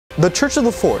The Church of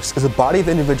the Force is a body of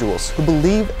individuals who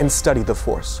believe and study the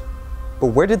Force. But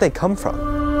where did they come from?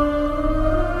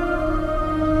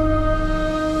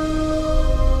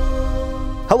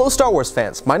 Hello Star Wars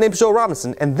fans, my name is Joe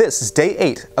Robinson and this is day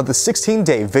 8 of the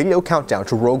 16-day video countdown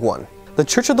to Rogue One. The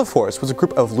Church of the Force was a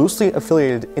group of loosely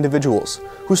affiliated individuals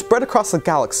who spread across the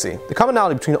galaxy. The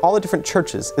commonality between all the different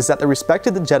churches is that they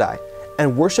respected the Jedi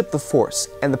and worshipped the Force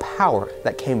and the power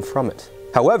that came from it.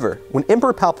 However, when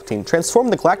Emperor Palpatine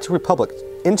transformed the Galactic Republic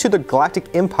into the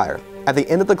Galactic Empire at the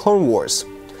end of the Clone Wars,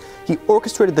 he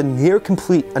orchestrated the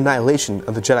near-complete annihilation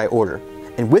of the Jedi Order,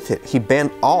 and with it he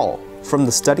banned all from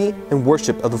the study and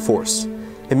worship of the Force,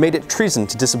 and made it treason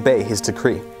to disobey his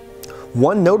decree.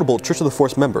 One notable Church of the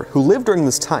Force member who lived during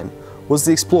this time was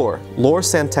the explorer Lor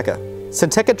San Tekka. San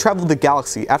Tekka traveled the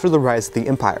galaxy after the rise of the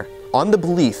Empire, on the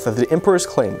belief that the Emperor's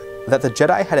claim that the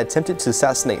Jedi had attempted to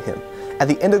assassinate him at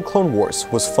the end of the Clone Wars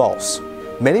was false.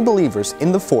 Many believers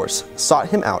in the Force sought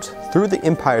him out through the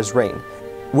Empire's reign,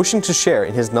 wishing to share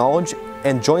in his knowledge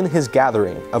and join his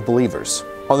gathering of believers.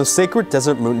 On the sacred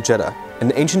desert moon Jeddah,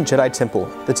 an ancient Jedi temple,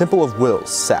 the Temple of Wills,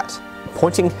 sat,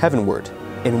 pointing heavenward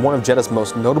in one of Jeddah's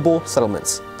most notable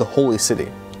settlements, the Holy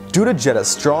City. Due to Jeddah's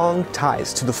strong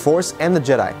ties to the Force and the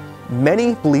Jedi,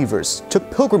 many believers took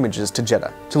pilgrimages to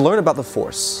Jeddah to learn about the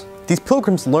Force. These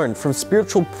pilgrims learned from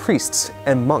spiritual priests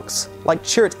and monks like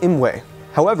Chirrut Imwe.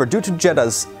 However, due to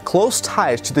Jeddah's close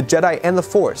ties to the Jedi and the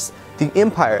Force, the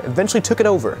Empire eventually took it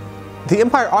over. The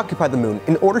Empire occupied the moon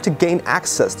in order to gain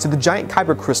access to the giant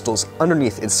kyber crystals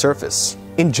underneath its surface.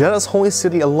 In Jeddah's holy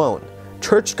city alone,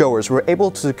 churchgoers were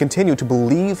able to continue to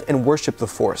believe and worship the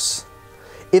Force,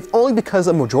 if only because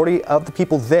a majority of the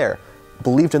people there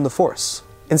believed in the Force.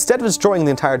 Instead of destroying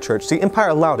the entire church, the Empire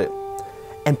allowed it,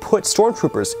 and put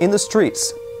stormtroopers in the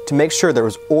streets to make sure there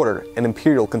was order and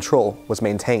imperial control was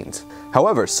maintained.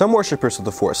 However, some worshippers of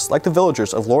the Force, like the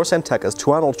villagers of Lor San Tekka's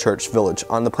Tuanul Church village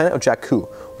on the planet of Jakku,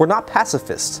 were not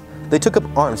pacifists. They took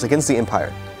up arms against the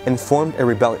Empire and formed a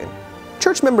rebellion.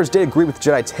 Church members did agree with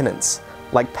Jedi tenets,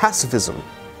 like pacifism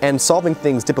and solving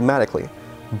things diplomatically,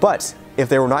 but if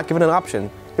they were not given an option,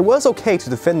 it was okay to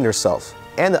defend yourself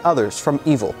and the others from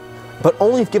evil, but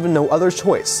only if given no other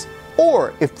choice,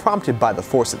 or if prompted by the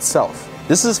Force itself.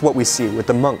 This is what we see with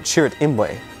the monk Chirrut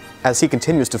Imwe, as he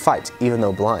continues to fight even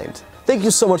though blind. Thank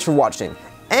you so much for watching,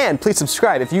 and please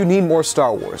subscribe if you need more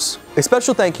Star Wars. A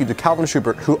special thank you to Calvin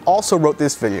Schubert, who also wrote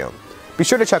this video. Be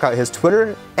sure to check out his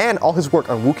Twitter and all his work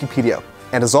on Wikipedia.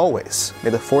 And as always, may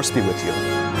the Force be with you.